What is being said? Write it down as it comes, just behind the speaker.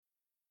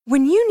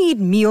When you need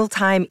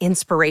mealtime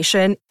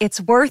inspiration,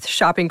 it's worth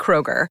shopping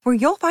Kroger, where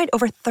you'll find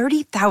over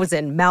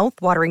 30,000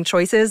 mouth-watering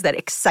choices that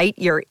excite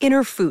your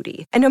inner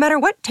foodie. And no matter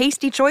what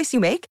tasty choice you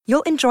make,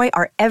 you'll enjoy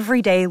our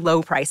everyday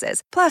low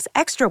prices, plus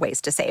extra ways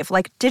to save,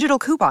 like digital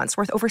coupons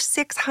worth over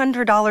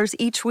 $600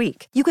 each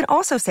week. You can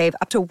also save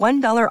up to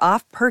 $1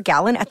 off per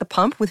gallon at the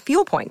pump with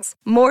fuel points.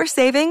 More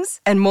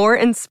savings and more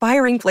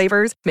inspiring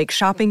flavors make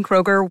shopping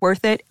Kroger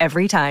worth it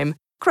every time.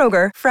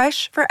 Kroger,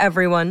 fresh for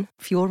everyone.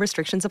 Fuel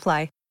restrictions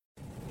apply.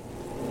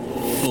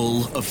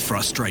 Full of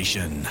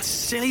frustration.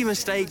 Silly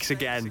mistakes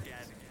again.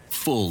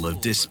 Full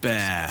of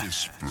despair.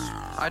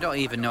 I don't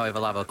even know if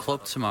I'll have a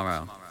club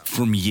tomorrow.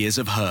 From years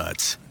of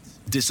hurt,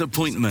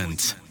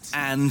 disappointment,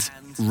 and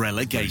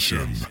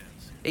relegation.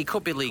 It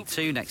could be League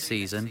Two next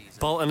season.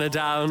 Bolton are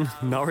down,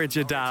 Norwich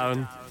are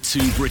down.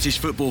 Two British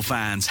football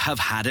fans have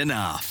had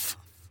enough.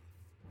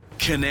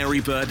 Canary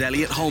bird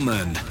Elliot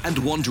Holman and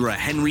Wanderer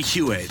Henry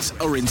Hewitt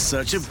are in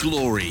search of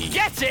glory.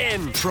 Get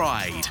in!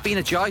 Pride. It's been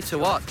a joy to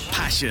watch.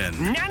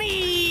 Passion.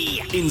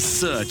 Nanny! In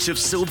search of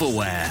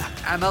silverware.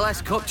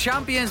 MLS Cup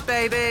champions,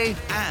 baby!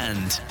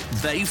 And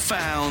they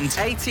found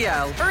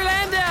ATL.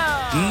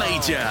 Orlando!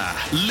 Major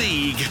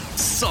League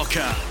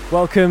Soccer.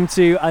 Welcome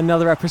to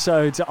another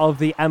episode of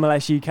the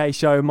MLS UK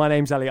show. My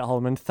name's Elliot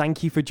Holman.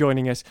 Thank you for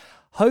joining us.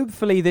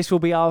 Hopefully this will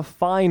be our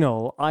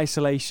final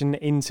isolation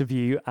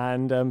interview,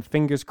 and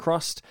fingers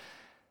crossed,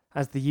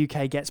 as the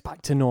UK gets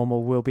back to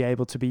normal, we'll be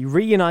able to be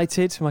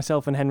reunited.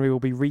 Myself and Henry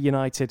will be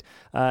reunited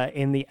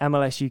in the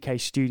MLS UK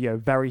studio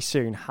very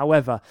soon.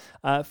 However,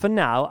 for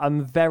now,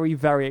 I'm very,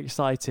 very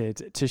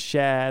excited to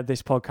share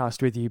this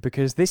podcast with you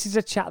because this is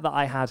a chat that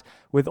I had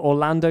with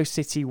Orlando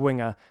City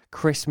winger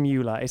Chris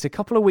Mueller. It's a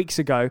couple of weeks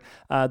ago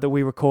that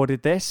we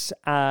recorded this,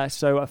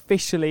 so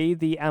officially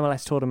the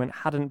MLS tournament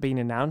hadn't been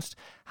announced.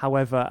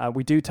 However,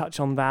 we do touch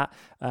on that,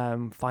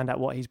 find out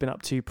what he's been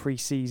up to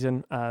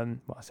pre-season, I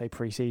say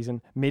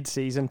pre-season,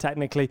 mid-season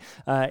technically,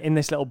 in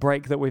this little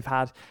break that we've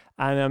had.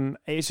 And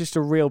it's just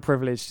a real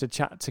privilege to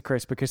chat to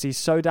Chris because he's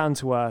so down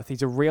to earth.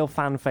 He's a real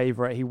fan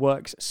favourite. He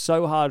works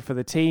so hard for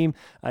the team.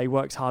 He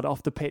works hard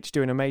off the pitch,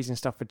 doing amazing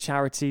stuff for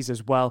charities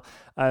as well.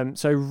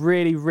 So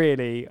really,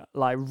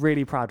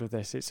 really proud of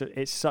this.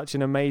 It's such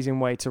an amazing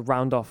way to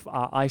round off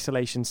our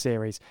isolation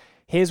series.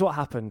 Here's what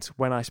happened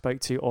when I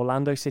spoke to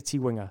Orlando City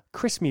winger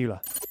Chris Mueller.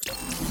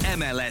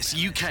 MLS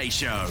UK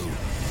show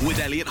with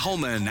Elliot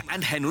Holman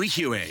and Henry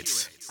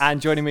Hewitt. And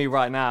joining me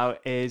right now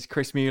is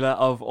Chris Mueller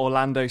of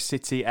Orlando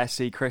City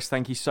SC. Chris,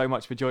 thank you so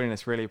much for joining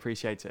us. Really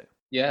appreciate it.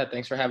 Yeah,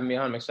 thanks for having me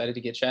on. I'm excited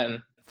to get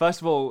chatting.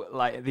 First of all,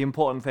 the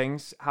important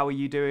things. How are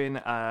you doing?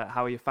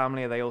 How are your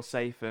family? Are they all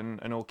safe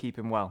and all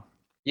keeping well?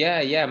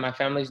 Yeah, my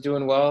family's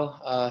doing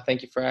well.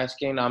 Thank you for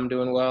asking. I'm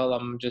doing well.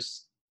 I'm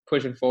just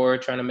pushing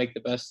forward, trying to make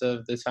the best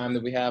of the time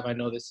that we have. I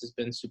know this has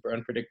been super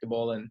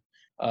unpredictable and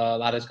a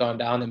lot has gone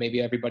down that maybe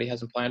everybody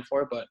hasn't planned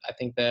for, but I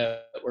think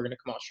that we're going to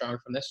come out strong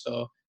from this.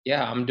 So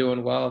yeah, I'm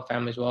doing well.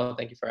 Family's well.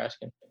 Thank you for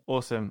asking.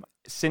 Awesome.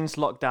 Since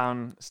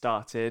lockdown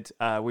started,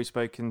 we've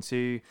spoken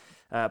to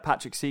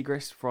Patrick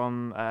Segrist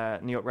from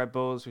New York Red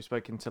Bulls. We've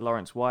spoken to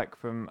Lawrence Wyke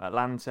from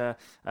Atlanta,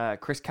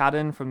 Chris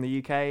Cadden from the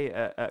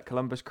UK at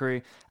Columbus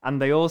Crew.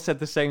 And they all said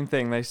the same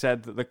thing. They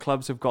said that the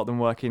clubs have got them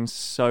working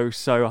so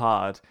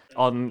hard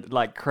on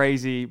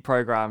crazy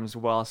programs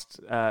whilst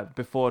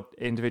before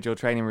individual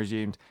training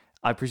resumed.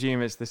 I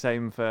presume it's the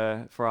same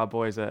for our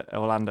boys at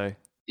Orlando.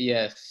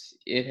 Yes,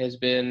 it has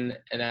been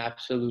an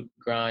absolute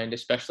grind,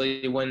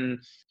 especially when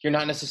you're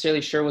not necessarily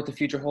sure what the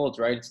future holds,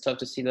 right? It's tough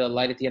to see the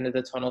light at the end of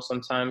the tunnel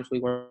sometimes. We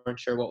weren't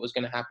sure what was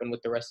going to happen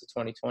with the rest of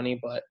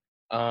 2020, but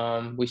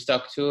we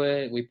stuck to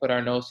it. We put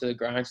our nose to the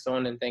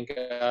grindstone, and thank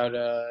God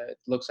it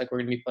looks like we're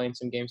going to be playing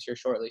some games here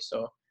shortly.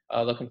 So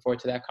looking forward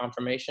to that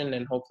confirmation,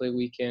 and hopefully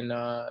we can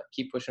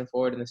keep pushing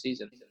forward in the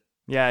season.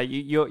 Yeah,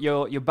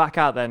 you're back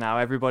out there now.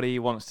 Everybody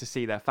wants to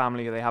see their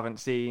family they haven't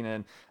seen,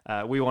 and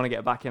we want to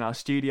get back in our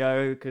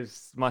studio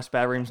because my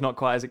spare room's not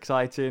quite as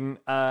exciting.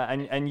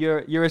 And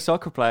you're a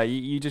soccer player.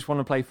 You just want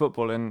to play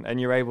football,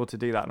 and you're able to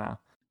do that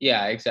now.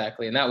 Yeah,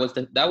 exactly. And that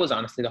was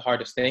honestly the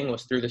hardest thing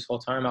was through this whole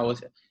time. I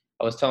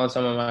was telling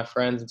some of my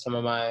friends and some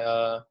of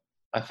my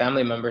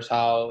family members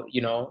how,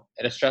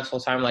 at a stressful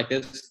time like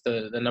this,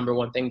 the number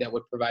one thing that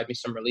would provide me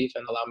some relief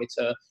and allow me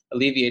to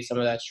alleviate some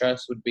of that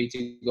stress would be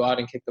to go out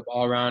and kick the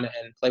ball around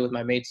and play with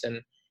my mates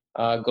and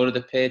go to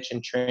the pitch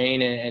and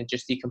train and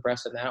just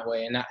decompress in that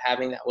way. And not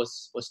having that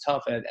was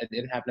tough. I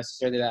didn't have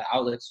necessarily that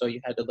outlet, so you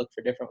had to look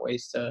for different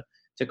ways to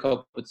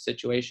cope with the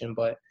situation.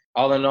 But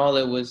all in all,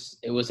 it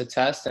was a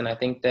test, and I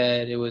think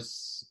that it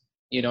was,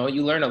 you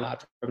learn a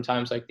lot from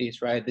times like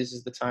these, right? This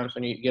is the times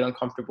when you get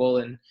uncomfortable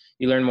and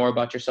you learn more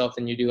about yourself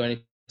than you do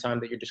any time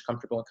that you're just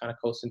comfortable and kind of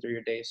coasting through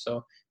your days.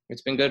 So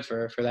it's been good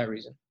for that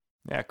reason.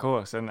 Yeah, of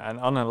course. And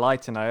on a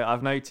lighter note,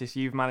 I've noticed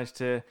you've managed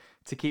to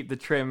keep the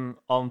trim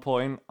on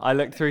point. I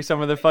looked through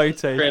some of the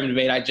photos. Trimmed,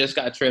 mate. I just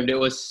got trimmed. It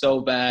was so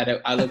bad.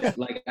 I looked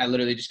like I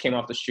literally just came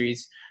off the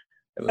streets.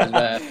 It was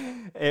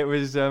bad. It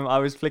was. I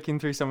was flicking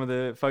through some of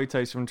the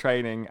photos from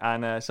training,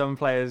 and some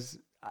players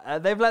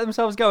they've let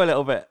themselves go a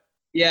little bit.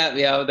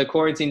 Yeah. The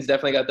quarantine's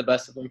definitely got the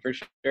best of him for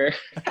sure.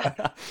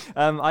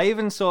 I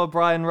even saw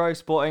Brian Rowe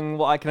sporting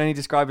what I can only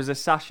describe as a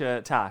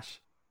Sasha Tash.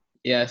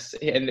 Yes,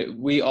 and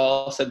we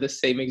all said the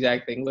same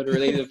exact thing.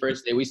 Literally, the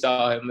first day we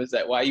saw him was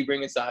that, why are you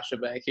bringing Sasha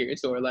back here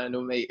to Orlando,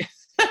 mate?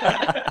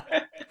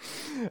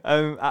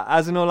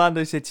 As an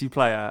Orlando City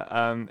player,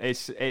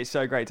 it's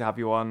so great to have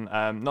you on.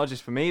 Not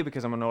just for me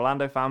because I'm an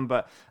Orlando fan,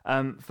 but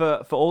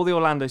for all the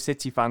Orlando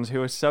City fans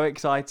who are so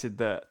excited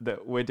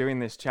that we're doing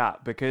this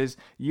chat, because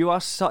you are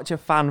such a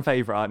fan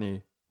favorite, aren't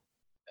you?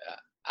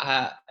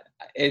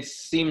 It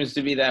seems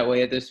to be that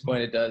way at this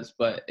point. It does,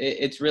 but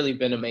it's really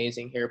been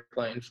amazing here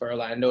playing for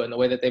Orlando, and the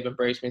way that they've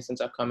embraced me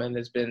since I've come in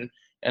has been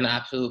an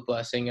absolute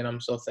blessing, and I'm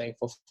so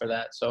thankful for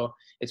that. So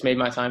it's made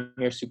my time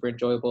here super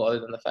enjoyable, other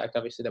than the fact,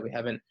 obviously, that we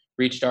haven't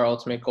reached our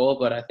ultimate goal,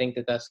 but I think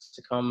that that's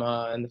to come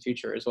in the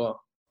future as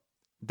well.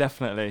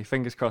 Definitely.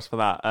 Fingers crossed for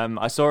that.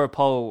 I saw a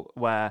poll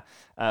where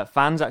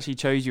fans actually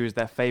chose you as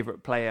their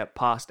favourite player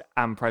past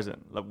and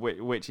present,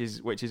 which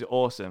is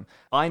awesome.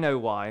 I know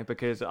why,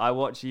 because I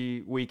watch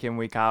you week in,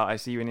 week out. I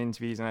see you in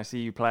interviews and I see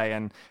you play,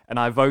 and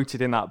I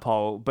voted in that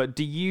poll. But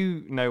do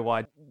you know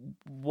why?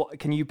 What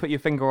can you put your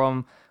finger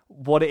on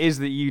what it is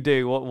that you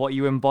do, what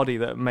you embody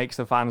that makes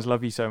the fans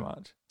love you so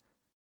much?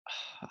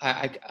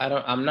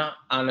 I'm not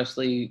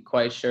honestly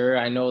quite sure.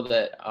 I know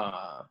that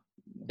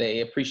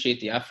they appreciate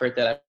the effort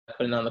that I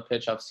put in on the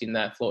pitch. I've seen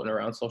that floating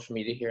around social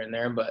media here and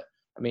there, but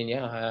I mean,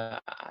 yeah,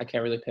 I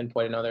can't really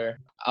pinpoint another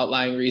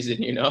outlying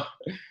reason, you know?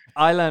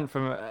 I learned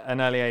from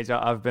an early age.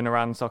 I've been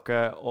around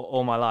soccer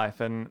all my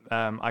life, and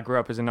I grew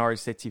up as a Norwich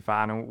City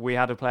fan, and we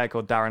had a player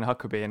called Darren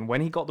Huckabee, and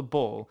when he got the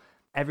ball,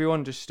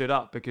 everyone just stood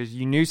up because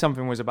you knew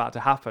something was about to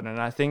happen. And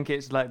I think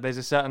it's like there's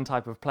a certain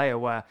type of player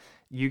where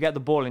you get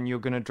the ball and you're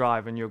going to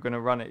drive and you're going to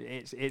run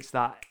it. It's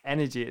that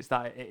energy, it's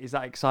that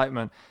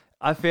excitement.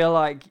 I feel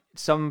like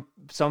some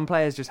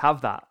players just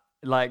have that.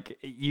 Like,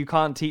 you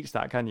can't teach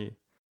that, can you?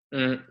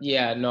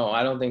 Yeah, no,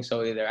 I don't think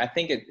so either. I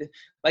think it,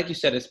 like you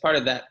said, it's part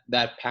of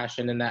that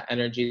passion and that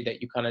energy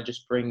that you kind of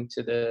just bring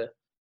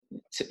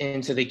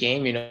into the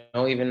game, you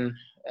know, even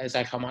as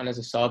I come on as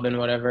a sub and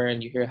whatever,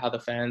 and you hear how the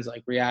fans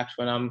like react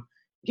when I'm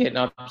getting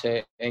up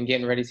to and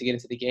getting ready to get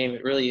into the game.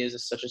 It really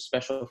is such a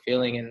special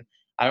feeling. And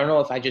I don't know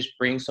if I just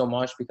bring so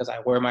much because I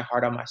wear my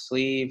heart on my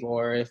sleeve,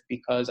 or if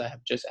because I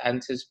have just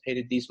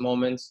anticipated these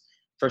moments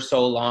for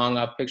so long.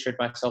 I've pictured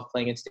myself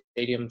playing in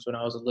stadiums when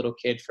I was a little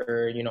kid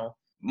for, you know,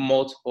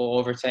 multiple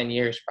over 10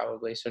 years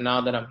probably. So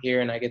now that I'm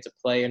here and I get to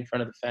play in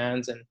front of the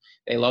fans and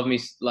they love me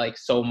like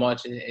so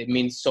much, it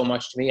means so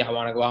much to me. I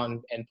want to go out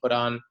and put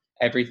on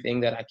everything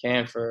that I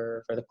can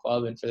for the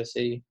club and for the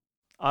city.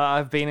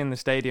 I've been in the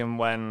stadium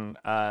when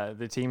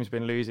the team's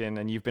been losing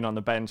and you've been on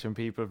the bench and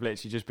people have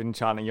literally just been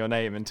chanting your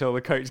name until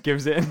the coach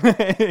gives it.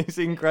 It's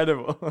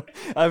incredible.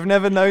 I've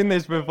never known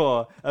this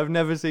before. I've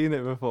never seen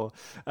it before.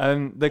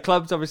 The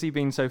club's obviously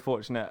been so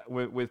fortunate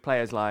with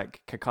players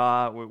like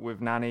Kaká,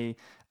 with Nani,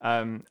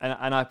 and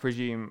I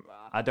presume,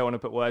 I don't want to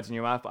put words in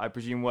your mouth, but I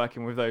presume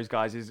working with those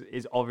guys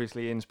is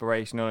obviously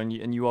inspirational,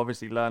 and you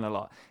obviously learn a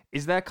lot.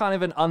 Is there kind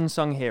of an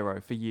unsung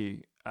hero for you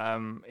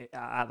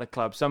at the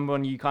club?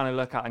 Someone you kind of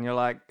look at and you're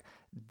like,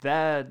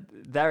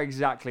 they're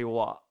exactly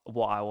what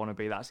I want to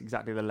be. That's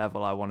exactly the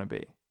level I want to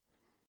be.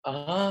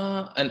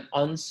 An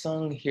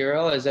unsung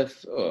hero, as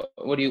if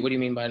what do you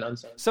mean by an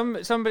unsung?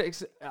 Somebody,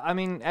 I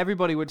mean,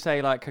 everybody would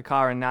say like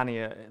Kaká and Nani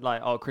are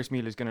like, oh, Chris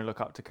Mueller's going to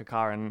look up to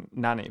Kaká and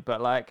Nani,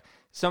 but like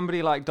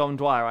somebody like Dom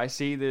Dwyer, I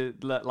see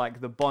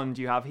the bond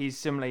you have. He's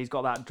similar. He's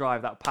got that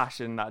drive, that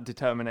passion, that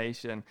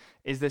determination.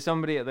 Is there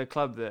somebody at the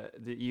club that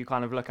you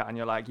kind of look at and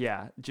you're like,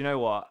 yeah, do you know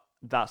what?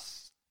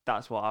 That's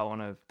what I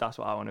want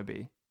to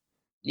be.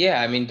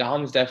 Yeah, I mean,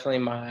 Dom's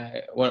definitely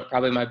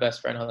probably my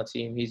best friend on the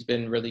team. He's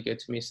been really good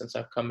to me since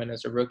I've come in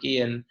as a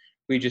rookie, and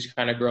we just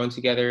kind of grown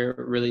together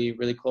really,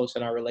 really close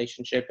in our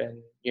relationship. And,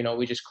 you know,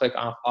 we just click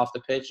off the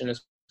pitch, and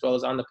as well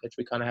as on the pitch,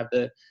 we kind of have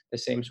the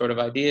same sort of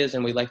ideas,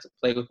 and we like to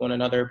play with one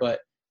another.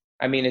 But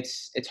I mean,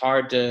 it's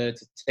hard to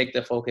take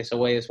the focus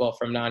away as well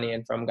from Nani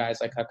and from guys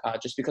like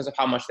Kaká, just because of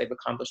how much they've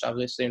accomplished,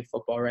 obviously, in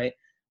football, right?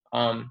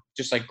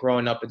 Just like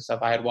growing up and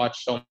stuff, I had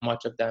watched so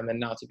much of them, and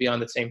now to be on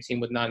the same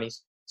team with Nani,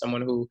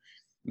 someone who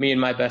me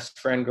and my best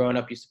friend growing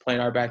up used to play in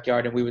our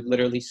backyard, and we would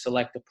literally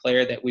select a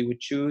player that we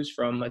would choose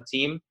from a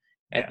team,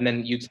 and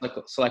then you'd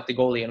select a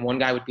goalie, and one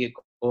guy would be a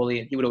goalie,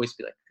 and he would always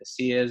be like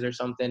Casillas or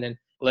something, and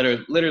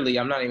literally,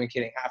 I'm not even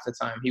kidding, half the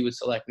time he would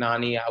select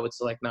Nani, I would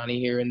select Nani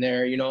here and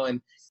there, you know, and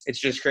it's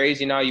just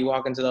crazy. Now you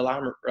walk into the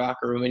locker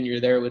room and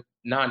you're there with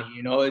Nani,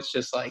 you know, it's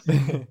just like,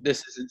 this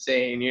is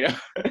insane, you know.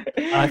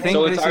 I think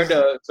so. It's hard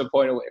to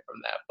point away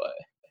from that, but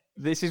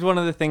this is one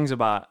of the things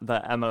about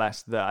the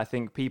MLS that I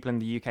think people in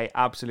the UK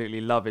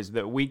absolutely love, is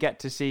that we get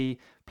to see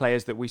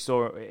players that we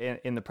saw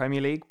in the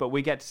Premier League, but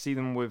we get to see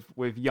them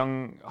with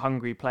young,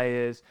 hungry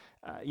players.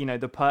 You know,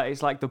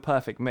 it's like the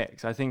perfect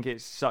mix. I think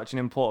it's such an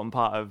important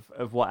part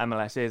of what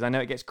MLS is. I know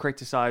it gets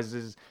criticised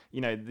as,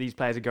 you know, these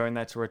players are going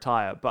there to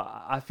retire,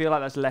 but I feel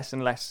like that's less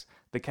and less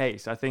the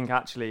case. I think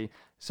actually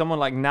someone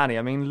like Nani,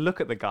 I mean, look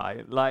at the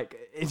guy. Like,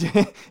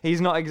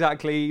 he's not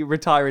exactly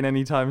retiring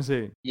anytime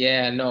soon.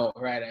 Yeah, no,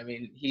 right. I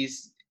mean,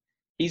 he's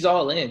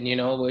all in,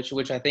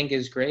 which I think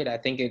is great. I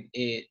think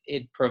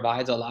it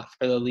provides a lot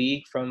for the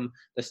league from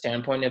the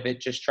standpoint of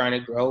it just trying to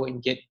grow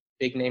and get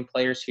big name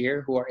players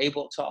here who are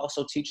able to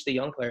also teach the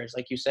young players,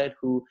 like you said,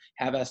 who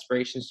have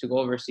aspirations to go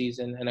overseas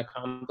and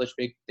accomplish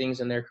big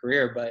things in their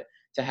career. But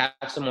to have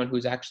someone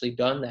who's actually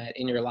done that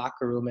in your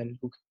locker room and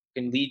who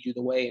can lead you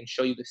the way and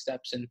show you the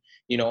steps and,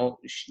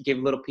 give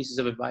little pieces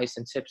of advice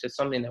and tips, it's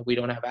something that we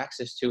don't have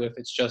access to if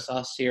it's just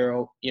us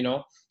here,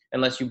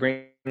 unless you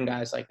bring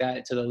guys like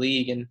that to the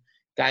league and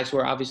guys who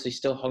are obviously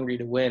still hungry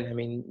to win. I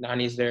mean,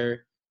 Nani's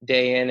there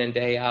day in and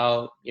day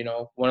out,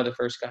 one of the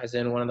first guys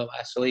in, one of the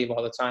last to leave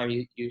all the time.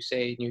 You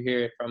say and you hear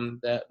it from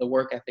the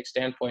work ethic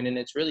standpoint, and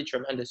it's really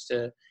tremendous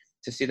to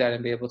see that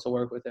and be able to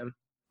work with him.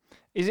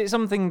 Is it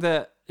something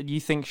that you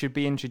think should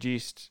be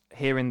introduced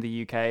here in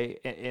the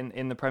UK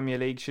in the Premier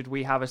League? Should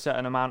we have a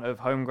certain amount of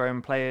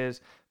homegrown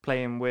players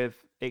playing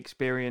with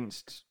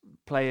experienced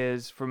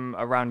players from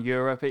around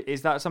Europe?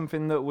 Is that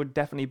something that would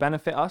definitely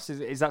benefit us?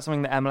 Is that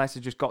something that MLS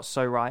has just got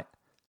so right?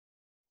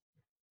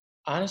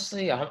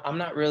 Honestly, I'm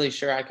not really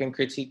sure I can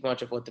critique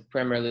much of what the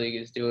Premier League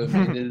is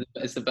doing.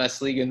 It's the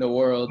best league in the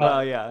world. Oh,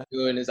 yeah.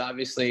 Doing is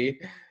obviously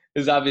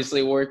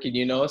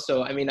working,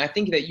 So, I mean, I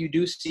think that you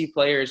do see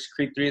players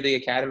creep through the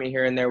academy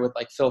here and there with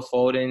like Phil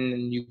Foden,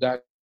 and you got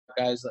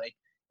guys like,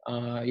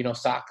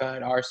 Saka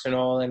at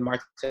Arsenal and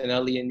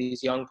Martinelli and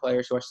these young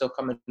players who are still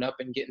coming up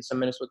and getting some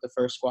minutes with the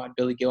first squad,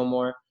 Billy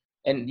Gilmore.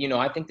 And,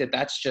 I think that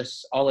that's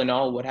just all in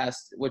all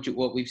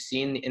what we've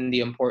seen in the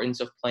importance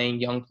of playing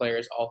young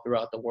players all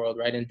throughout the world,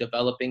 right? And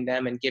developing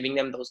them and giving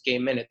them those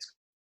game minutes.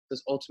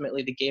 Because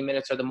ultimately the game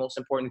minutes are the most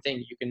important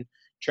thing. You can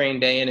train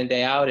day in and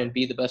day out and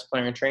be the best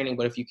player in training,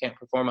 but if you can't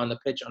perform on the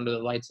pitch under the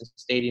lights in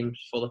stadiums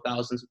full of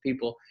thousands of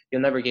people,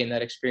 you'll never gain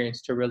that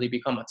experience to really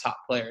become a top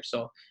player.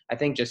 So I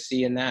think just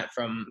seeing that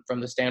from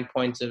the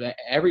standpoints of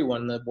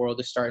everyone in the world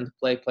is starting to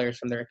play players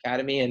from their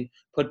academy and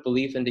put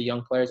belief into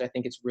young players, I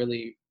think it's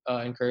really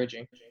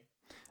encouraging.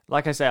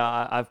 Like I say,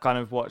 I've kind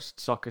of watched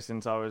soccer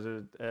since I was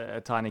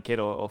a tiny kid,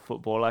 or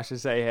football, I should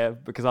say here,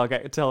 because I'll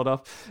get told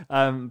off.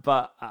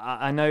 But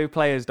I know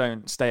players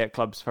don't stay at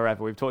clubs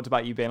forever. We've talked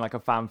about you being like a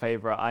fan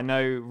favourite. I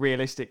know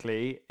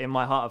realistically, in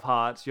my heart of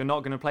hearts, you're not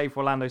going to play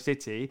for Orlando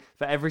City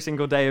for every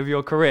single day of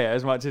your career,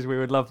 as much as we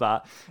would love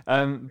that.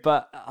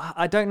 But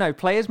I don't know.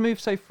 Players move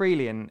so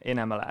freely in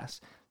MLS.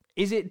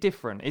 Is it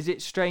different? Is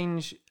it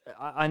strange?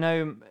 I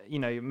know,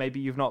 maybe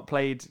you've not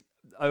played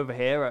over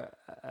here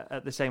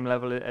at the same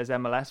level as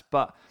MLS,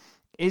 but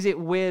is it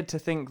weird to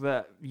think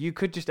that you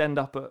could just end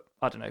up at,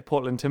 I don't know,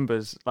 Portland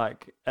Timbers,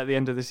 like at the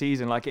end of the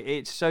season? Like,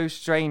 it's so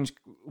strange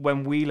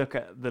when we look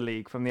at the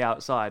league from the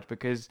outside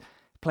because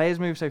players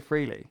move so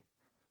freely.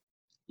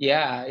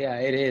 Yeah,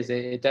 it is.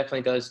 It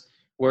definitely does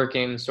work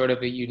in sort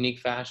of a unique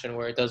fashion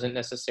where it doesn't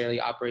necessarily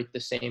operate the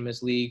same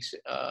as leagues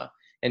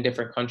in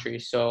different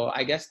countries. So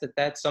I guess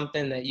that's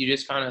something that you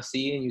just kind of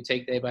see and you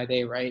take day by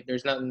day, right?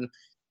 There's nothing.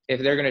 If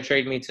they're going to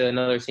trade me to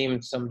another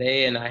team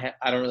someday and I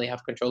don't really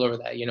have control over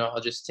that, I'll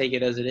just take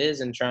it as it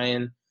is and try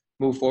and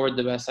move forward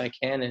the best I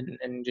can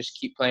and just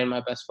keep playing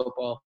my best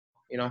football,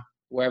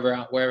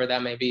 wherever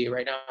that may be.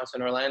 Right now it's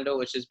in Orlando,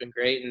 which has been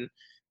great, and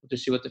we'll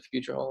just see what the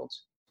future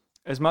holds.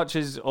 As much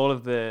as all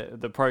of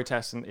the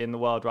protests in the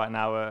world right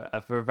now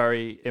are for a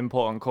very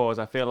important cause,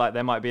 I feel like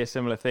there might be a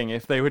similar thing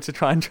if they were to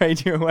try and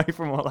trade you away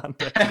from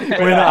Orlando.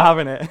 We're not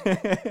having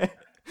it.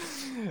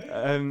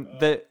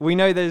 We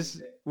know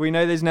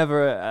there's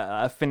never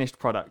a finished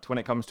product when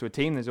it comes to a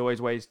team. There's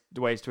always ways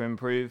to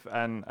improve,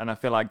 and I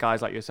feel like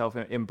guys like yourself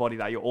embody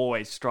that. You're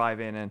always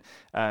striving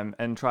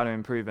and trying to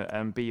improve it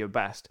and be your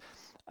best.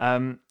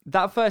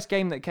 That first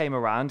game that came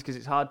around, because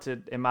it's hard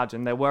to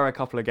imagine, there were a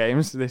couple of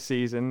games this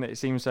season. It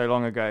seems so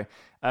long ago.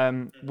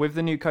 With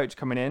the new coach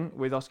coming in,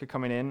 with Oscar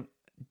coming in,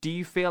 do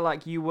you feel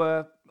like you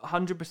were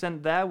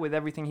 100% there with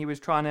everything he was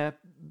trying to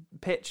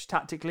pitch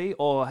tactically,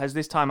 or has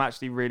this time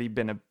actually really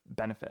been a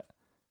benefit?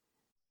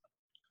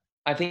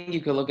 I think you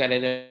could look at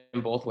it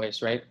in both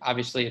ways, right?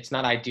 Obviously, it's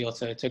not ideal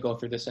to go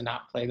through this and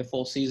not play the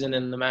full season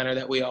in the manner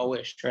that we all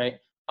wished, right?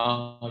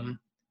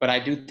 But I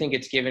do think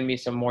it's given me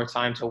some more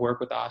time to work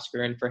with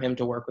Oscar and for him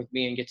to work with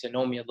me and get to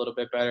know me a little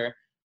bit better.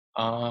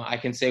 I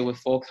can say with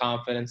full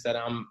confidence that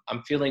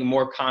I'm feeling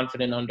more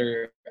confident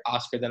under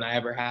Oscar than I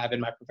ever have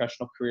in my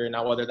professional career.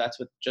 Now, whether that's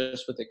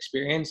with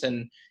experience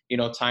and,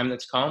 time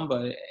that's come,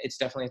 but it's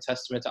definitely a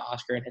testament to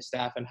Oscar and his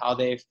staff and how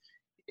they've,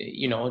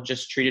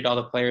 just treated all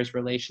the players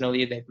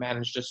relationally. They've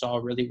managed us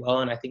all really well.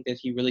 And I think that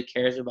he really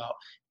cares about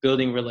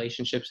building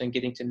relationships and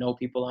getting to know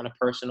people on a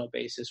personal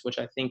basis, which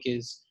I think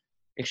is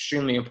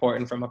extremely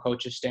important from a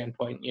coach's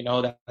standpoint.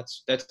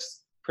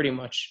 That's pretty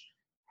much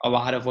a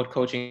lot of what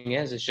coaching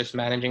is. It's just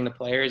managing the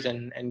players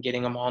and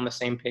getting them all on the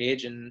same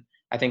page. And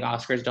I think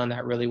Oscar's done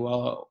that really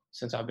well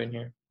since I've been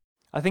here.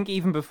 I think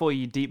even before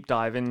you deep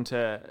dive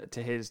into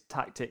his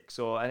tactics,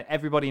 or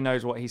everybody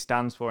knows what he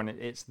stands for, and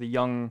it's the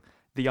young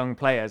the young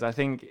players. I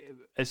think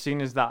as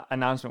soon as that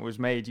announcement was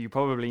made, you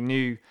probably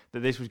knew that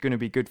this was going to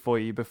be good for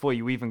you before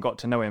you even got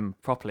to know him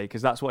properly,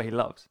 because that's what he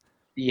loves.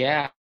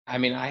 Yeah, I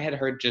mean, I had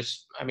heard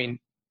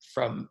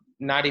from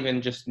not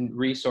even just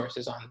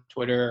resources on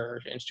Twitter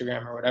or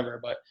Instagram or whatever,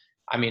 but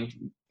I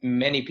mean,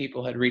 many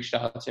people had reached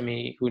out to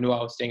me who knew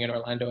I was staying in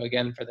Orlando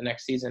again for the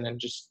next season and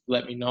just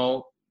let me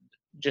know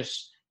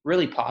just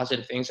really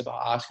positive things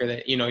about Oscar,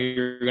 that, you know,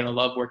 you're going to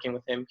love working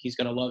with him. He's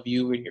going to love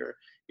you and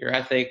your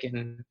ethic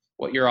and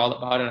what you're all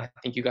about. And I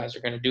think you guys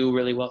are going to do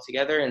really well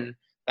together. And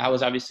that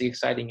was obviously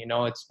exciting. You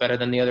know, it's better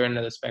than the other end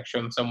of the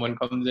spectrum. Someone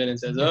comes in and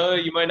says, oh,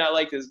 you might not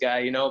like this guy,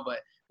 you know, but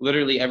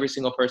literally every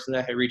single person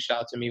that had reached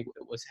out to me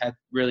had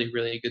really,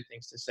 really good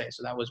things to say.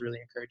 So that was really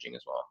encouraging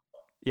as well.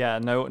 Yeah,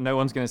 no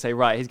one's going to say,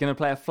 right, he's going to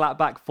play a flat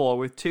back four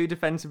with 2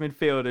 defensive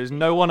midfielders,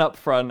 no one up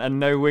front and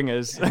no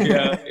wingers.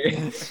 Yeah.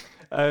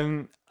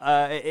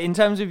 In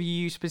terms of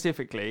you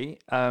specifically,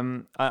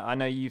 I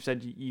know you've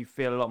said you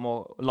feel a lot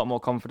more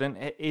confident.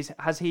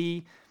 Has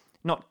he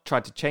not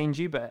tried to change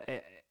you, but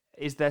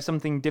is there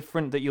something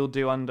different that you'll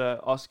do under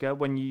Oscar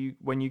when you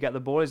get the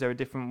ball? Is there a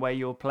different way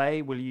you'll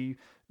play? Will you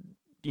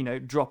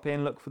drop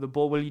in, look for the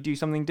ball? Will you do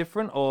something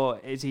different, or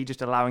is he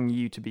just allowing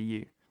you to be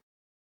you?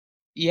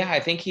 Yeah, I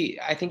think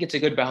it's a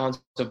good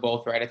balance of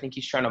both, right? I think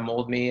he's trying to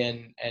mold me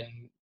and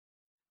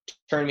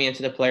turn me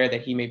into the player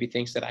that he maybe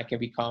thinks that I can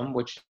become,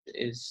 which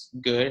is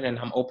good. And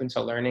I'm open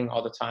to learning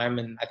all the time.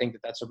 And I think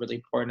that that's a really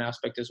important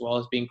aspect, as well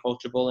as being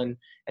coachable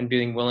and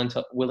being willing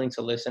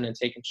to listen and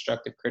take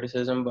constructive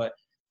criticism. But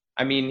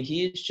I mean,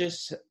 he's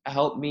just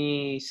helped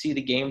me see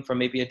the game from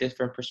maybe a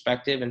different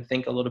perspective and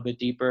think a little bit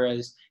deeper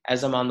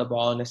as I'm on the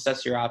ball, and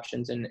assess your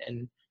options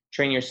and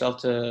train yourself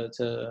to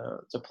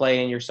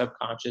play in your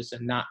subconscious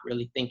and not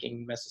really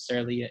thinking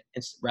necessarily,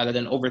 rather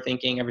than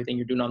overthinking everything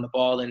you're doing on the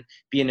ball and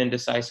being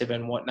indecisive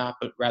and whatnot,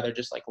 but rather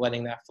just like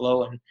letting that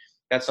flow. And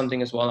that's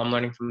something as well I'm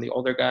learning from the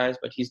older guys,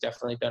 but he's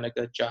definitely done a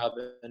good job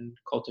in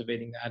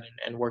cultivating that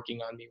and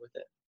working on me with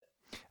it.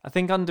 I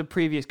think under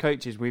previous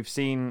coaches, we've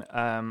seen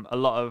a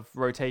lot of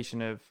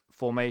rotation of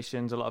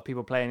formations, a lot of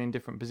people playing in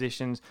different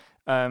positions.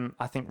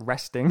 I think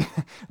resting,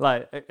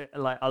 like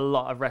a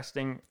lot of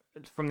resting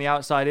from the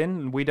outside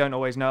in. We don't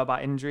always know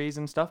about injuries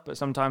and stuff, but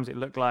sometimes it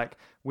looked like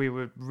we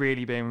were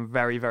really being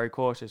very, very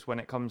cautious when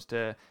it comes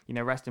to,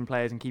 resting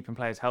players and keeping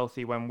players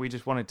healthy, when we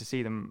just wanted to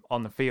see them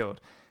on the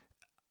field.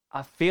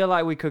 I feel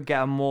like we could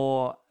get a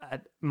more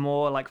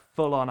like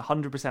full on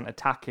 100%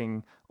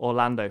 attacking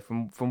Orlando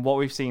from what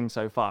we've seen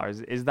so far.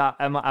 Is that,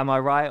 am I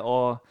right?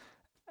 Or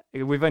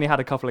we've only had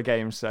a couple of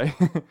games, so.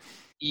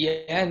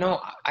 Yeah,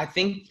 no, I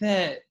think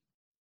that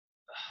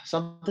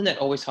something that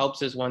always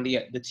helps is when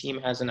the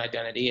team has an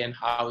identity and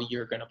how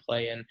you're going to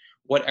play and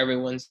what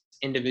everyone's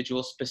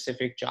individual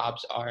specific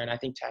jobs are. And I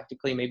think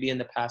tactically, maybe in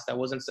the past, that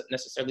wasn't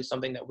necessarily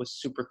something that was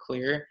super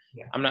clear.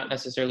 Yeah. I'm not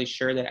necessarily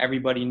sure that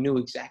everybody knew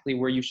exactly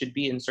where you should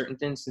be in certain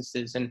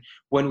instances and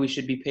when we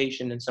should be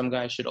patient and some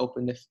guys should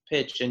open the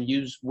pitch and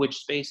use which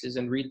spaces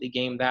and read the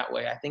game that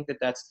way. I think that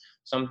that's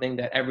something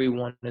that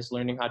everyone is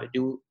learning how to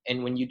do.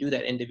 And when you do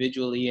that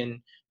individually and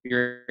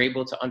you're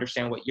able to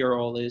understand what your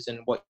role is and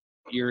what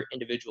your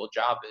individual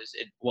job is,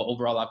 it will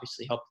overall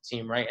obviously help the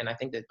team, right? And I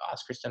think that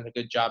Oscar's done a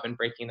good job in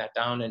breaking that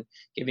down and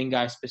giving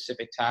guys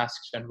specific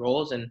tasks and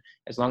roles. And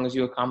as long as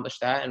you accomplish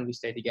that and we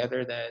stay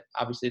together, that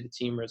obviously the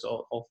team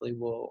result hopefully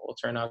will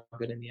turn out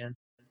good in the end.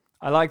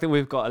 I like that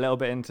we've got a little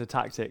bit into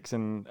tactics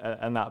and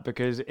that,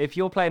 because if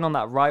you're playing on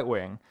that right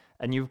wing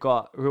and you've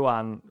got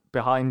Ruan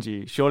behind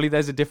you, surely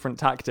there's a different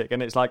tactic,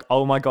 and it's like,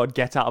 oh my God,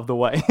 get out of the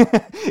way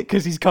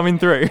because he's coming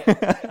through.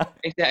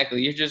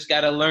 Exactly. You just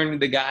got to learn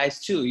the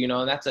guys too,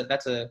 and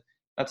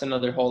that's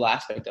another whole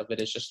aspect of it.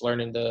 It's just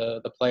learning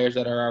the players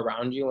that are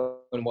around you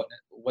and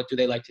what do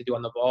they like to do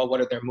on the ball?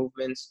 What are their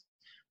movements?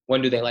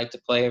 When do they like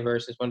to play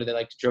versus when do they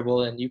like to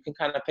dribble? And you can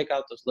kind of pick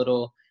out those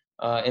little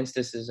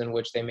instances in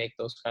which they make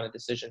those kind of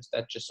decisions.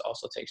 That just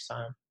also takes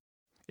time.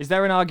 Is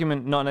there an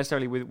argument, not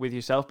necessarily with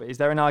yourself, but is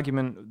there an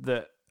argument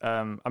that,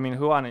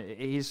 Ruan,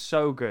 he's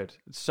so good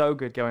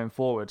going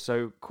forward,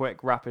 so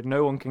quick, rapid,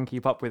 no one can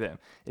keep up with him.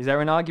 Is there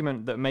an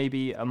argument that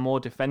maybe a more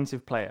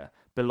defensive player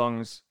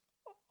belongs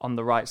on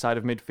the right side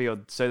of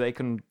midfield so they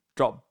can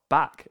drop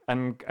back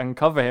and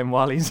cover him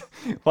while he's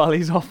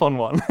off on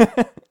one?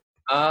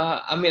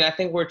 I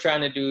think we're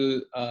trying to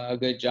do a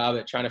good job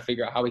at trying to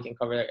figure out how we can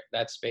cover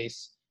that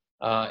space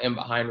in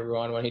behind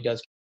Ruan when he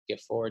does get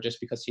forward, just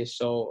because he is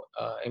so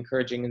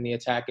encouraging in the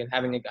attack, and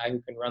having a guy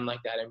who can run like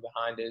that in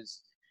behind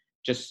is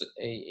just,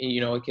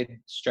 it could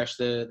stretch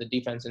the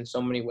defense in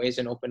so many ways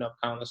and open up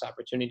countless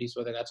opportunities,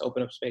 whether that's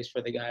open up space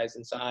for the guys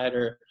inside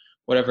or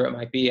whatever it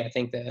might be. I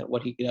think that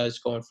what he does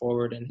going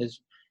forward and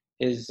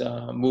his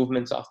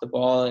movements off the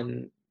ball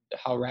and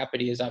how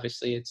rapid he is,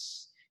 obviously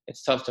it's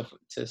tough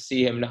to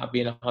see him not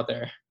being out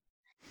there.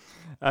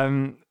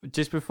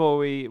 Just before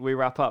we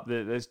wrap up,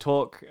 there's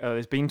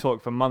been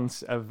talk for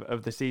months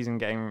of the season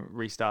getting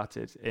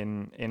restarted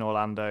in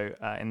Orlando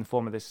in the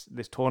form of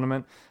this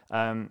tournament.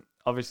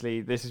 Obviously,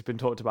 this has been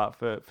talked about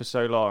for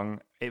so long.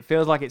 It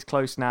feels like it's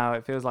close now.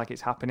 It feels like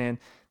it's happening.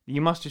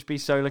 You must just be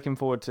so looking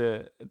forward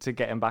to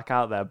getting back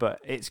out there, but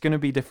it's going to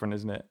be different,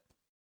 isn't it?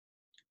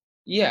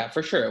 Yeah,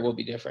 for sure. It will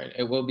be different.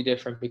 It will be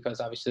different because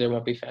obviously there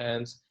won't be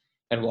fans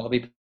and we'll all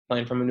be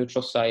playing from a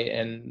neutral site,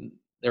 and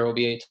there will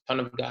be a ton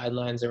of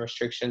guidelines and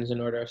restrictions in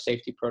order of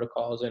safety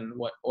protocols and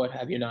what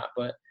have you not.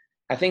 But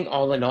I think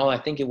all in all, I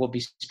think it will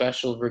be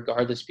special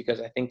regardless, because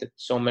I think that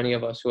so many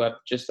of us who have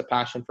just a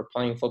passion for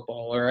playing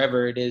football,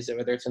 wherever it is,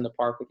 whether it's in the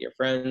park with your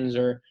friends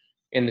or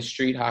in the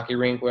street hockey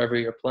rink, wherever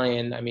you're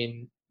playing, I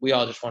mean, we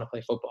all just want to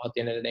play football at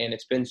the end of the day. And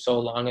it's been so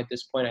long at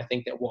this point. I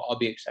think that we'll all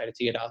be excited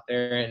to get out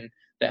there, and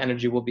the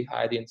energy will be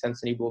high, the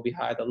intensity will be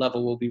high, the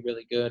level will be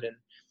really good. And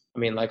I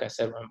mean, like I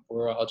said,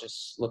 we're all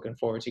just looking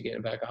forward to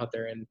getting back out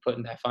there and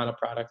putting that final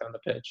product on the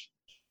pitch.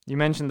 You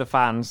mentioned the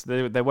fans.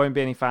 There won't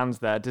be any fans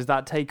there. Does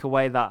that take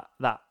away that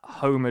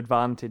home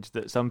advantage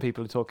that some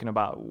people are talking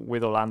about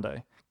with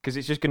Orlando? Because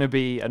it's just going to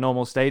be a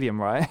normal stadium,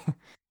 right?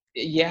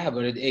 Yeah,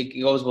 but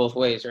it goes both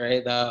ways,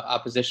 right? The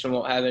opposition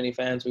won't have any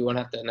fans. We won't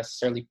have to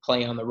necessarily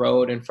play on the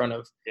road in front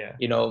of,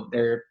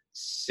 their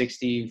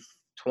 60,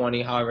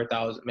 20, however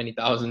many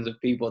thousands of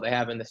people they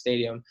have in the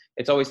stadium.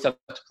 It's always tough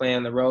to play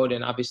on the road,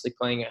 and obviously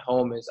playing at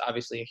home is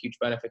obviously a huge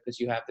benefit because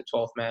you have the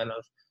 12th man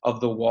of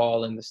the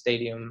wall in the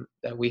stadium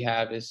that we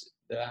have.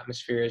 The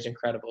atmosphere is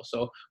incredible.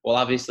 So we'll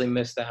obviously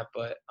miss that,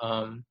 but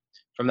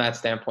from that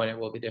standpoint, it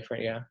will be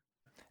different, yeah.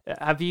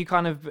 Have you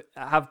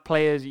have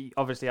players,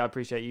 obviously I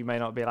appreciate you may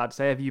not be allowed to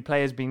say, have you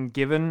players been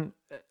given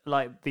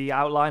like the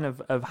outline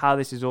of how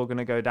this is all going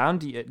to go down?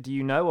 Do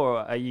you know, or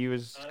are you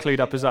as clued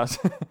up as us?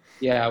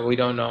 Yeah, we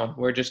don't know.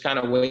 We're just kind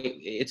of waiting.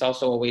 It's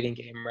also a waiting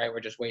game, right?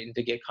 We're just waiting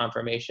to get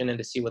confirmation and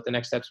to see what the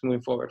next steps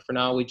moving forward. For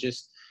now, we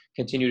just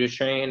continue to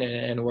train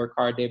and work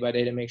hard day by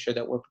day to make sure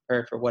that we're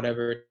prepared for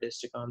whatever it is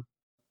to come.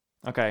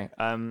 Okay.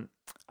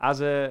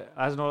 As an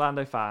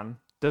Orlando fan,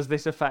 does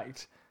this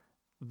affect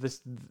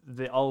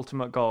the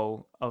ultimate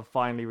goal of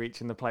finally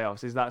reaching the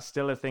playoffs? Is that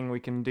still a thing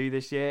we can do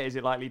this year? Is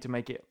it likely to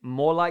make it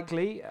more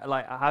likely?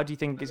 Like, how do you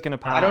think it's going to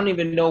pan out? I don't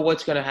even know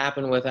what's going to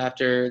happen with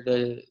after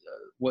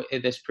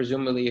this,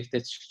 presumably if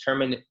this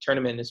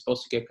tournament is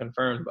supposed to get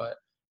confirmed. But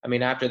I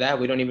mean, after that,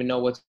 we don't even know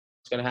what's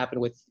going to happen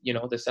with,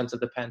 the sense of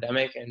the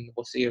pandemic, and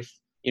we'll see if,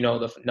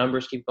 the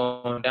numbers keep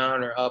going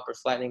down or up or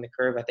flattening the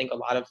curve. I think a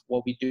lot of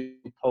what we do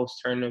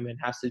post-tournament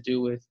has to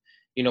do with,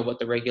 what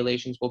the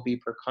regulations will be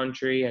per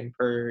country and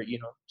per,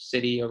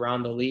 city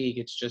around the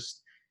league.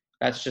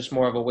 That's just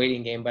more of a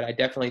waiting game. But I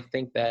definitely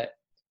think that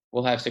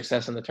we'll have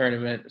success in the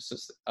tournament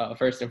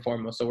first and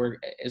foremost. So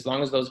as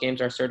long as those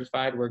games are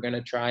certified, we're going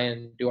to try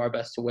and do our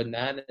best to win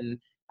that. And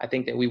I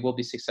think that we will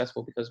be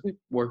successful because we've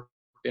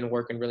been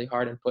working really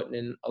hard and putting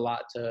in a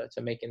lot to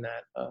making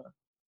that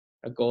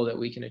a goal that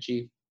we can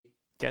achieve.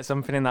 Get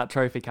something in that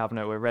trophy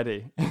cabinet. We're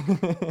ready.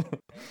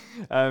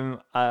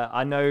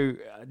 I know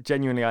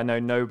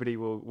nobody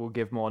will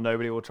give more.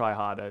 Nobody will try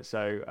harder.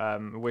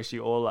 So wish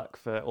you all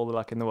the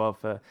luck in the world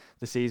for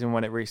the season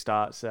when it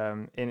restarts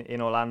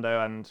in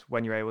Orlando and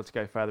when you're able to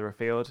go further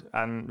afield.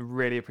 And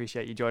really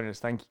appreciate you joining us.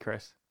 Thank you,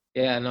 Chris.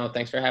 Yeah, no,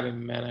 thanks for having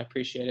me, man. I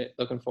appreciate it.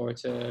 Looking forward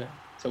to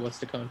what's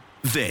to come.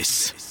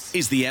 This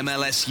is the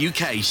MLS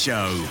UK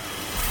Show.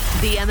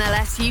 The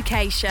MLS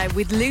UK Show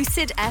with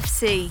Lucid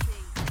FC.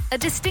 A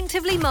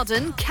distinctively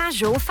modern,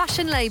 casual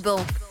fashion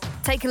label.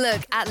 Take a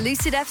look at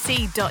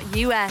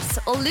lucidfc.us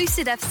or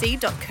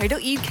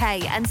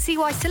lucidfc.co.uk and see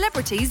why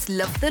celebrities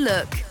love the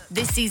look.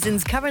 This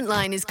season's current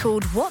line is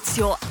called What's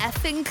Your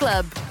Effing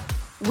Club?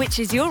 Which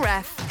is your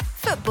F?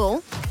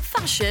 Football,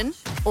 fashion,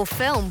 or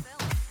film?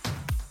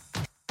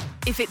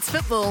 If it's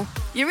football,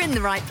 you're in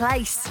the right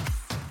place.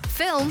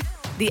 Film,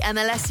 the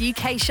MLS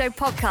UK Show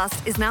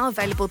podcast is now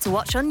available to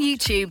watch on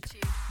YouTube.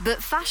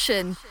 But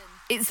fashion,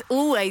 it's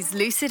always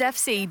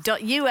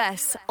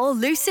lucidfc.us or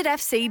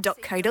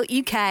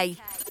lucidfc.co.uk.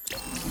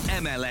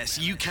 MLS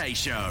UK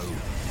Show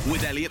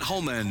with Elliot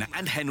Holman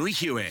and Henry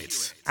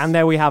Hewitt. And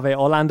there we have it,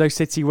 Orlando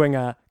City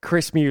winger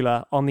Chris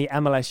Mueller on the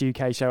MLS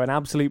UK Show. An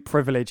absolute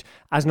privilege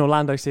as an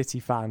Orlando City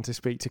fan to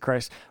speak to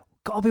Chris.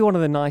 Got to be one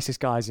of the nicest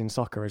guys in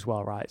soccer as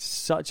well, right?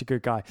 Such a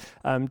good guy.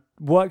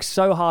 Works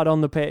so hard on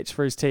the pitch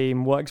for his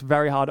team, works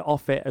very hard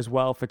off it as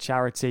well for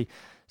charity.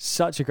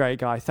 Such a great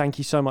guy. Thank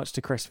you so much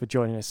to Chris for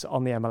joining us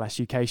on the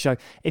MLS UK Show.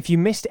 If you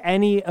missed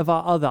any of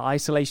our other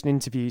isolation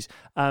interviews,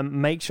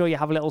 make sure you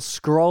have a little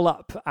scroll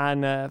up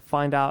and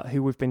find out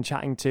who we've been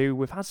chatting to.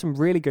 We've had some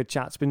really good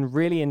chats. Been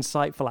really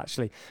insightful,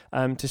 actually,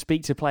 to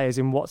speak to players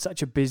in what's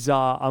such a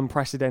bizarre,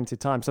 unprecedented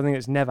time, something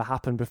that's never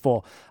happened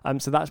before.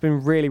 So that's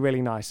been really,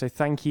 really nice. So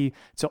thank you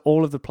to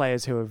all of the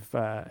players who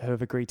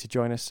have agreed to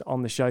join us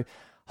on the show.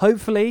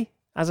 Hopefully,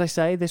 as I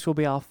say, this will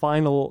be our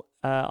final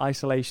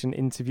isolation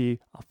interview,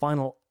 our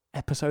final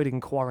episode in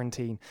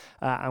quarantine,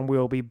 and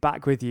we'll be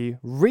back with you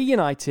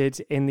reunited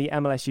in the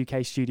MLS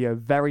UK studio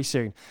very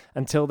soon.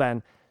 Until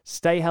then,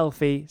 stay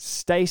healthy,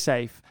 stay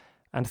safe,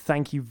 and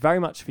thank you very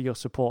much for your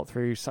support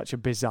through such a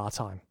bizarre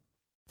time.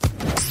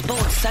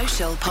 Sports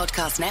Social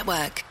Podcast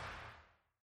Network.